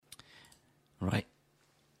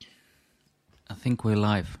think we're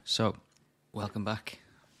live. So, welcome back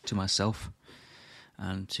to myself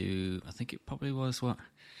and to, I think it probably was,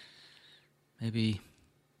 maybe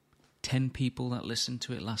 10 people that listened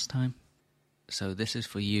to it last time. So this is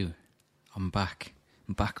for you. I'm back.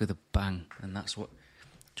 I'm back with a bang. And that's what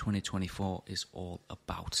 2024 is all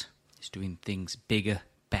about. It's doing things bigger,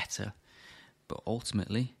 better, but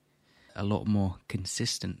ultimately a lot more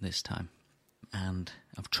consistent this time. And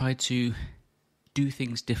I've tried to do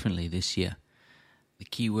things differently this year. The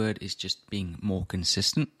key word is just being more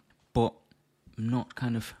consistent, but not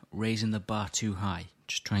kind of raising the bar too high.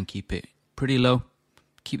 Just try and keep it pretty low,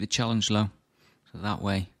 keep the challenge low, so that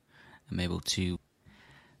way I'm able to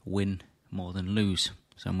win more than lose.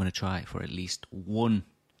 So I'm going to try for at least one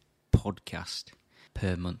podcast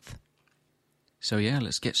per month. So yeah,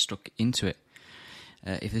 let's get stuck into it.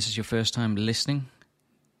 If this is your first time listening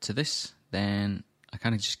to this, then I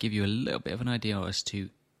kind of just give you a little bit of an idea as to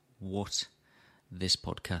what this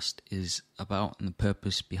podcast is about and the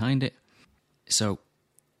purpose behind it. So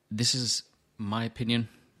this is my opinion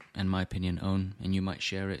and my opinion own, and you might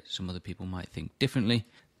share it. Some other people might think differently,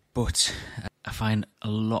 but I find a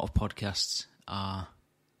lot of podcasts are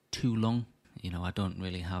too long. I don't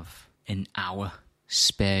really have an hour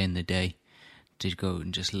spare in the day to go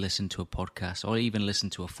and just listen to a podcast or even listen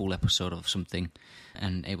to a full episode of something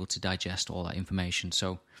and able to digest all that information.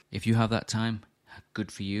 So if you have that time,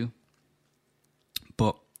 good for you.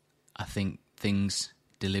 But I think things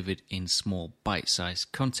delivered in small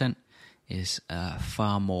bite-sized content is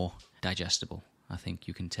far more digestible. I think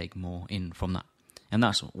you can take more in from that. And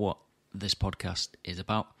that's what this podcast is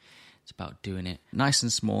about. It's about doing it nice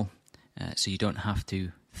and small, so you don't have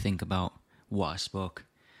to think about what I spoke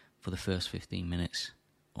for the first 15 minutes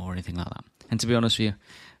or anything like that. And to be honest with you,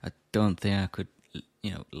 I don't think I could,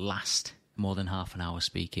 last more than half an hour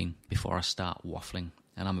speaking before I start waffling.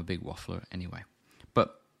 And I'm a big waffler anyway.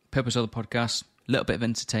 But purpose of the podcast, a little bit of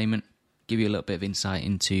entertainment, give you a little bit of insight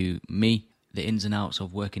into me, the ins and outs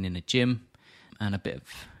of working in a gym, and a bit of,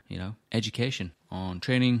 education on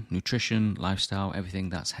training, nutrition, lifestyle, everything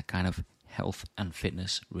that's kind of health and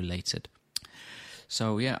fitness related.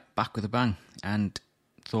 So yeah, back with a bang, and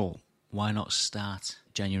thought, why not start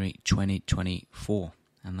January 2024?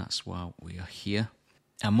 And that's why we are here.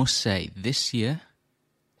 I must say, this year,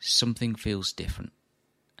 something feels different.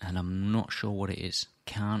 And I'm not sure what it is.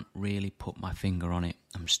 Can't really put my finger on it.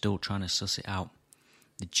 I'm still trying to suss it out.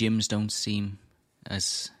 The gyms don't seem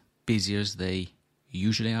as busy as they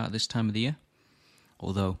usually are at this time of the year.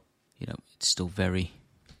 Although, it's still very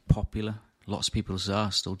popular. Lots of people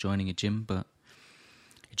are still joining a gym, but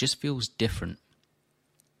it just feels different.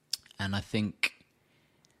 And I think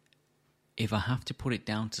if I have to put it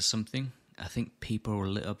down to something, I think people are a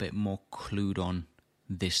little bit more clued on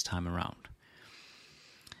this time around.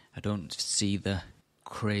 I don't see the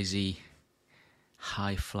crazy,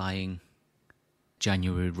 high-flying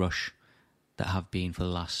January rush that have been for the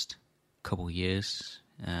last couple of years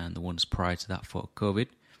and the ones prior to that for COVID.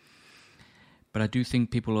 But I do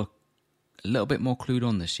think people are a little bit more clued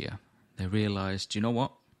on this year. They realised, you know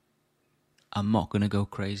what? I'm not going to go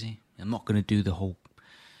crazy. I'm not going to do the whole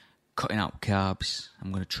cutting out carbs.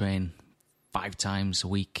 I'm going to train 5 times a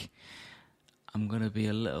week. I'm going to be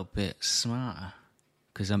a little bit smarter,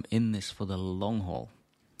 because I'm in this for the long haul.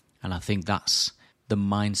 And I think that's the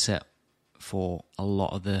mindset for a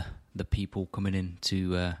lot of the people coming into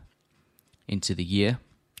the year,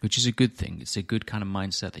 which is a good thing. It's a good kind of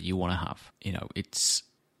mindset that you want to have.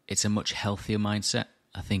 It's a much healthier mindset.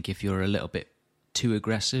 I think if you're a little bit too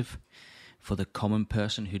aggressive for the common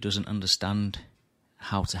person who doesn't understand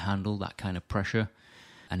how to handle that kind of pressure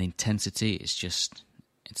and intensity, it's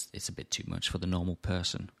a bit too much for the normal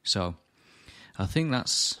person. So I think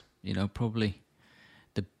that's, probably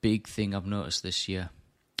the big thing I've noticed this year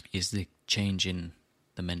is the change in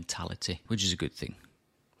the mentality, which is a good thing.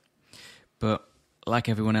 But like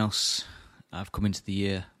everyone else, I've come into the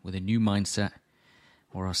year with a new mindset,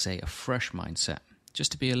 or I'll say a fresh mindset,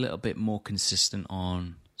 just to be a little bit more consistent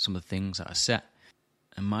on some of the things that I set.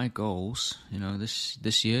 And my goals,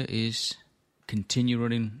 this year is continue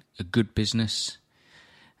running a good business.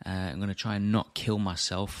 I'm going to try and not kill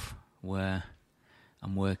myself where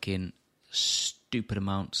I'm working stupid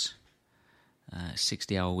amounts,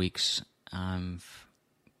 60-hour weeks. I'm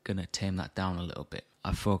going to tame that down a little bit.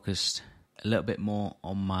 I focused a little bit more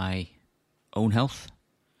on my own health,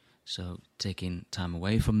 so taking time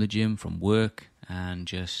away from the gym, from work, and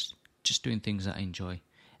just doing things that I enjoy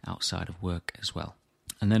outside of work as well.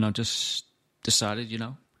 And then I just decided,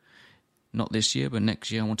 not this year, but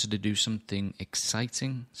next year I wanted to do something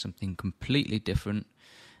exciting, something completely different,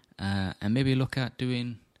 and maybe look at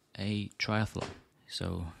doing a triathlon.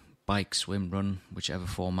 So bike, swim, run, whichever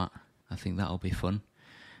format. I think that'll be fun.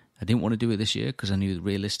 I didn't want to do it this year because I knew that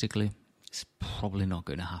realistically it's probably not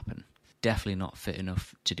going to happen. Definitely not fit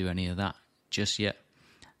enough to do any of that just yet.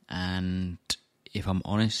 And if I'm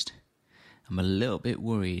honest, I'm a little bit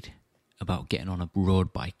worried about getting on a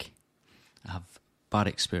road bike. I have bad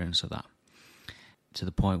experience of that, to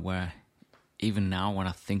the point where even now when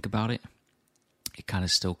I think about it, it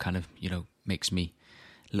still makes me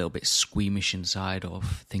a little bit squeamish inside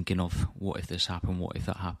of thinking of what if this happened, what if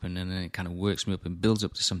that happened, and then it kind of works me up and builds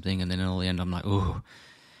up to something, and then in the end I'm like, oh,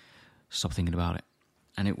 stop thinking about it.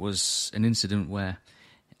 And it was an incident where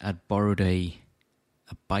I'd borrowed a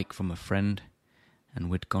bike from a friend, and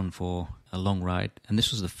we'd gone for a long ride, and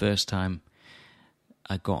this was the first time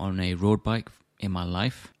I got on a road bike in my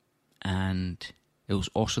life, and it was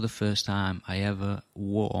also the first time I ever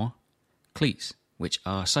wore cleats, which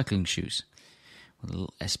are cycling shoes with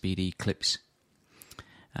little SBD clips.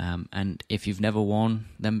 And if you've never worn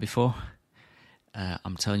them before,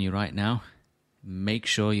 I'm telling you right now, make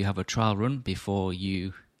sure you have a trial run before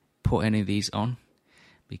you put any of these on,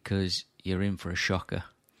 because you're in for a shocker.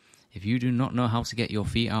 If you do not know how to get your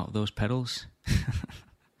feet out of those pedals,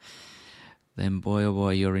 then boy oh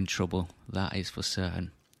boy, you're in trouble. That is for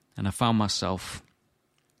certain. And I found myself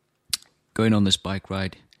going on this bike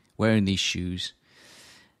ride, wearing these shoes,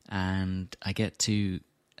 and I get to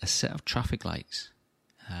a set of traffic lights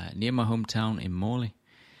near my hometown in Morley,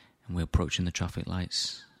 and we're approaching the traffic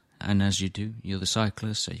lights. And as you do, you're the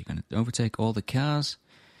cyclist, so you're going to overtake all the cars,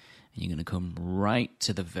 and you're going to come right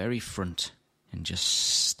to the very front and just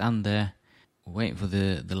stand there waiting for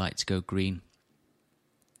the light to go green.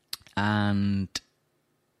 And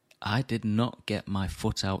I did not get my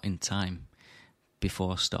foot out in time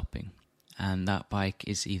before stopping. And that bike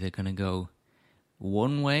is either going to go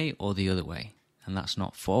one way or the other way. And that's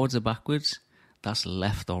not forwards or backwards, that's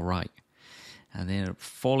left or right. And then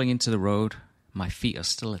falling into the road, my feet are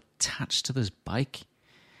still attached to this bike.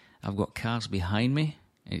 I've got cars behind me,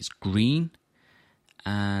 it's green,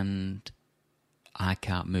 and I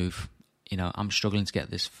can't move. I'm struggling to get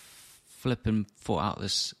this flipping foot out of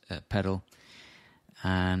this pedal,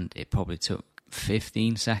 and it probably took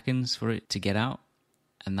 15 seconds for it to get out,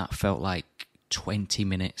 and that felt like 20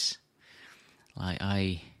 minutes. Like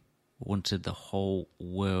I wanted the whole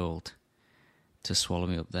world to swallow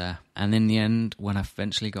me up there. And in the end, when I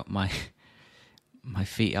eventually got my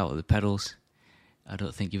feet out of the pedals, I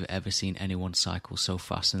don't think you've ever seen anyone cycle so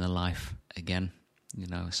fast in their life again.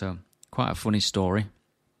 So quite a funny story.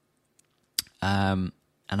 And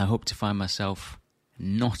I hope to find myself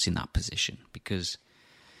not in that position, because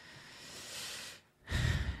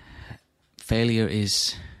failure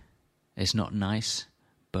is not nice,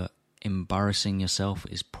 but embarrassing yourself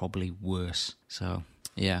is probably worse. So,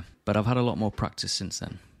 yeah. But I've had a lot more practice since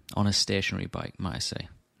then, on a stationary bike, might I say.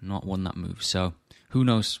 Not one that moves. So, who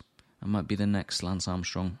knows? I might be the next Lance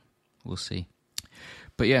Armstrong. We'll see.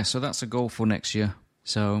 But yeah, so that's a goal for next year.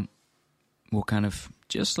 So, we'll kind of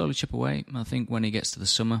just slowly chip away. I think when it gets to the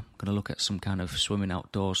summer, I'm going to look at some kind of swimming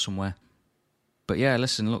outdoors somewhere. But yeah,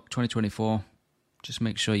 listen, look, 2024, just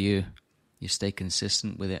make sure you stay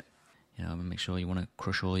consistent with it. Make sure you want to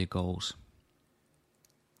crush all your goals.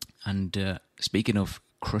 And speaking of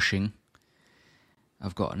crushing,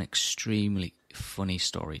 I've got an extremely funny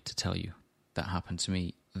story to tell you that happened to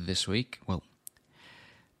me this week. Well,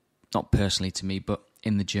 not personally to me, but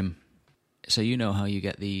in the gym. So you know how you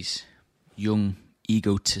get these young,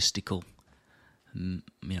 egotistical,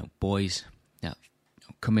 boys that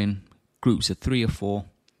come in groups of 3 or 4,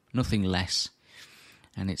 nothing less,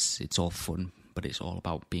 and it's all fun, but it's all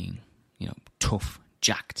about being, tough,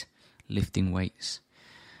 jacked, lifting weights,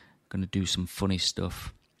 going to do some funny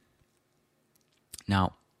stuff.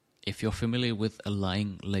 Now, if you're familiar with a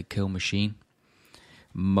lying leg curl machine,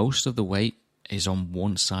 most of the weight is on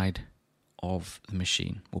one side of the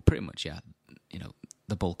machine. Well, pretty much, yeah,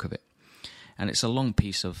 the bulk of it. And it's a long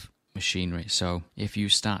piece of machinery, so if you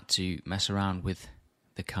start to mess around with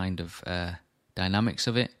the kind of dynamics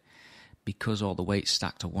of it, because all the weight's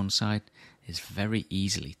stacked to one side, it's very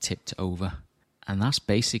easily tipped over. And that's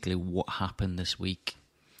basically what happened this week.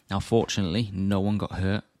 Now, fortunately, no one got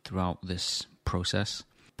hurt throughout this process,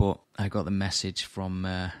 but I got the message from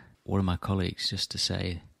one of my colleagues just to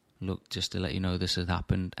say, look, just to let you know this has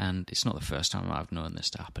happened, and it's not the first time I've known this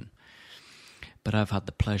to happen. But I've had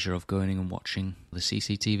the pleasure of going and watching the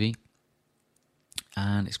CCTV,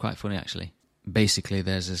 and it's quite funny, actually. Basically,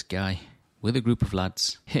 there's this guy with a group of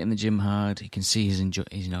lads hitting the gym hard. You can see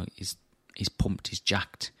he's pumped, he's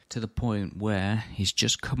jacked, to the point where he's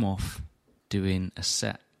just come off doing a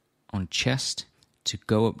set on chest, to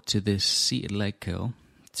go up to this seated leg curl,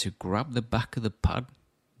 to grab the back of the pad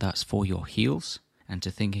that's for your heels, and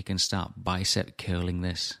to think you can start bicep curling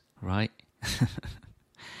this, right?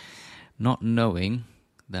 Not knowing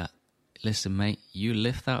that, listen mate, you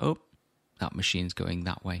lift that up, that machine's going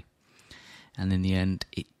that way. And in the end,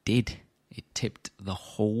 it did. It tipped the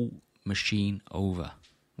whole machine over,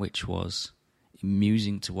 which was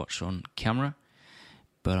amusing to watch on camera,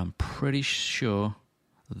 but I'm pretty sure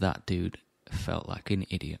that dude felt like an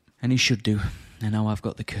idiot. And he should do. And now I've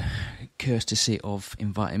got the courtesy of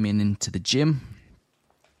inviting him into the gym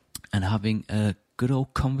and having a good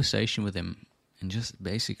old conversation with him and just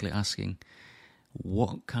basically asking,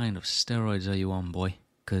 what kind of steroids are you on, boy?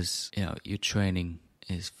 Because, your training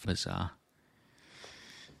is bizarre.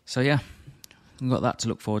 So yeah, I've got that to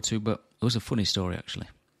look forward to, but it was a funny story actually.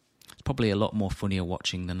 It's probably a lot more funnier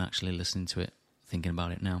watching than actually listening to it, thinking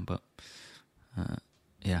about it now, but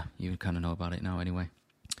yeah, you kind of know about it now anyway.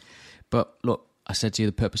 But look, I said to you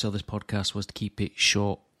the purpose of this podcast was to keep it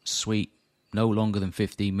short, sweet, no longer than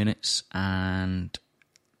 15 minutes, and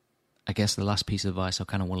I guess the last piece of advice I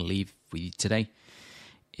kind of want to leave with you today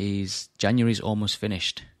is January's almost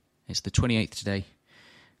finished. It's the 28th today.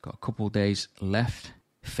 Got a couple of days left.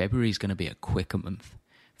 February is going to be a quicker month.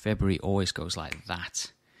 February always goes like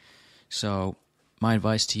that. So my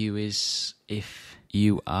advice to you is, if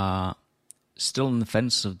you are still on the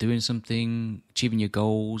fence of doing something, achieving your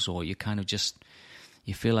goals, or you kind of just,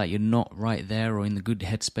 you feel like you're not right there or in the good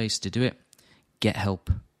headspace to do it, get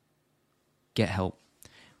help. Get help.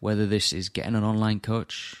 Whether this is getting an online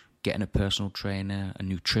coach, getting a personal trainer, a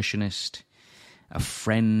nutritionist, a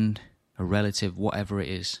friend, a relative, whatever it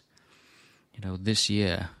is. This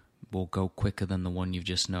year will go quicker than the one you've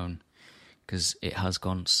just known, because it has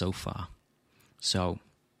gone so far. So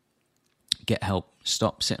get help.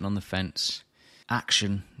 Stop sitting on the fence.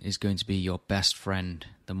 Action is going to be your best friend.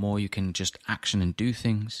 The more you can just action and do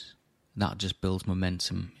things, that just builds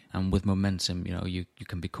momentum. And with momentum, you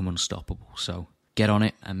can become unstoppable. So get on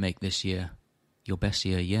it and make this year your best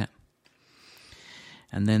year yet.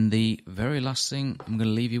 And then the very last thing I'm going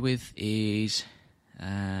to leave you with is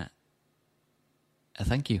a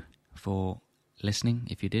thank you for listening,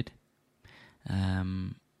 if you did.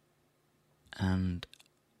 And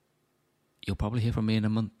you'll probably hear from me in a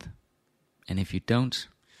month. And if you don't,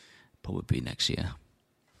 probably be next year.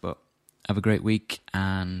 But have a great week,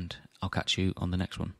 and I'll catch you on the next one.